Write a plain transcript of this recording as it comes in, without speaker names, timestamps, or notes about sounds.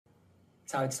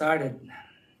That's how it started.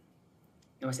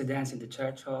 There was a dance in the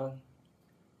church hall.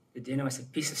 The dinner was a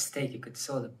piece of steak you could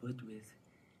sew the boot with.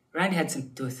 Randy had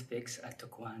some toothpicks. I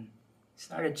took one.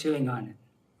 Started chewing on it.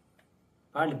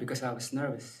 Partly because I was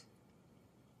nervous.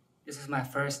 This was my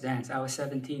first dance. I was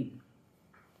 17.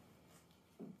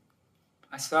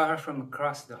 I saw her from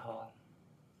across the hall.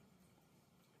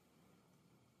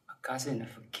 A cousin of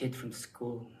a kid from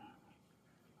school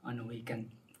on a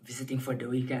weekend, visiting for the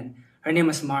weekend. Her name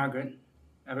was Margaret.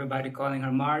 Everybody calling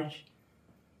her Marge.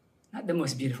 Not the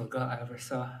most beautiful girl I ever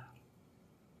saw.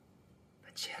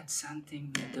 But she had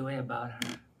something the way about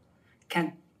her.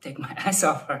 Can't take my eyes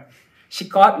off her. She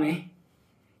caught me.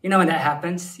 You know when that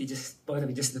happens? Both of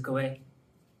you just look away.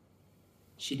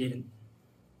 She didn't.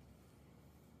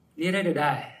 Neither did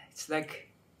I. It's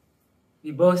like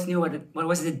we both knew what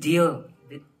was the deal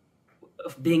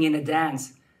of being in a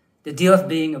dance. The deal of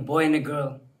being a boy and a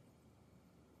girl.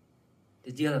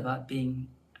 The deal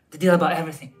about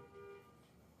everything.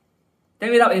 Then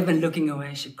without even looking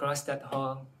away, she crossed that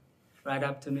hall right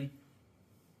up to me.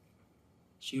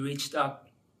 She reached up,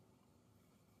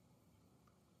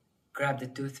 grabbed the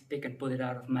toothpick and pulled it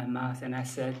out of my mouth, and I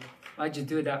said, "Why'd you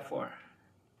do that for?"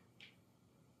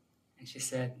 And she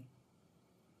said,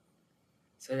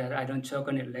 "So that I don't choke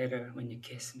on it later when you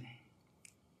kiss me."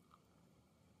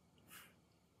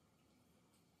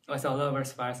 It was all over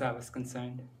as far as I was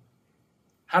concerned.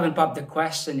 Haven't popped the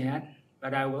question yet,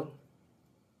 but I will.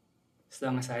 As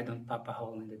long as I don't pop a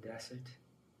hole in the desert.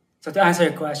 So to answer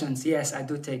your questions, yes, I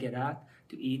do take it out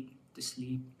to eat, to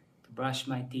sleep, to brush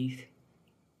my teeth,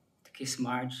 to kiss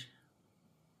Marge,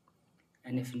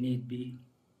 and if need be,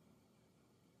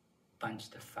 punch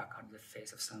the fuck out of the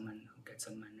face of someone who gets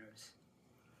on my nerves.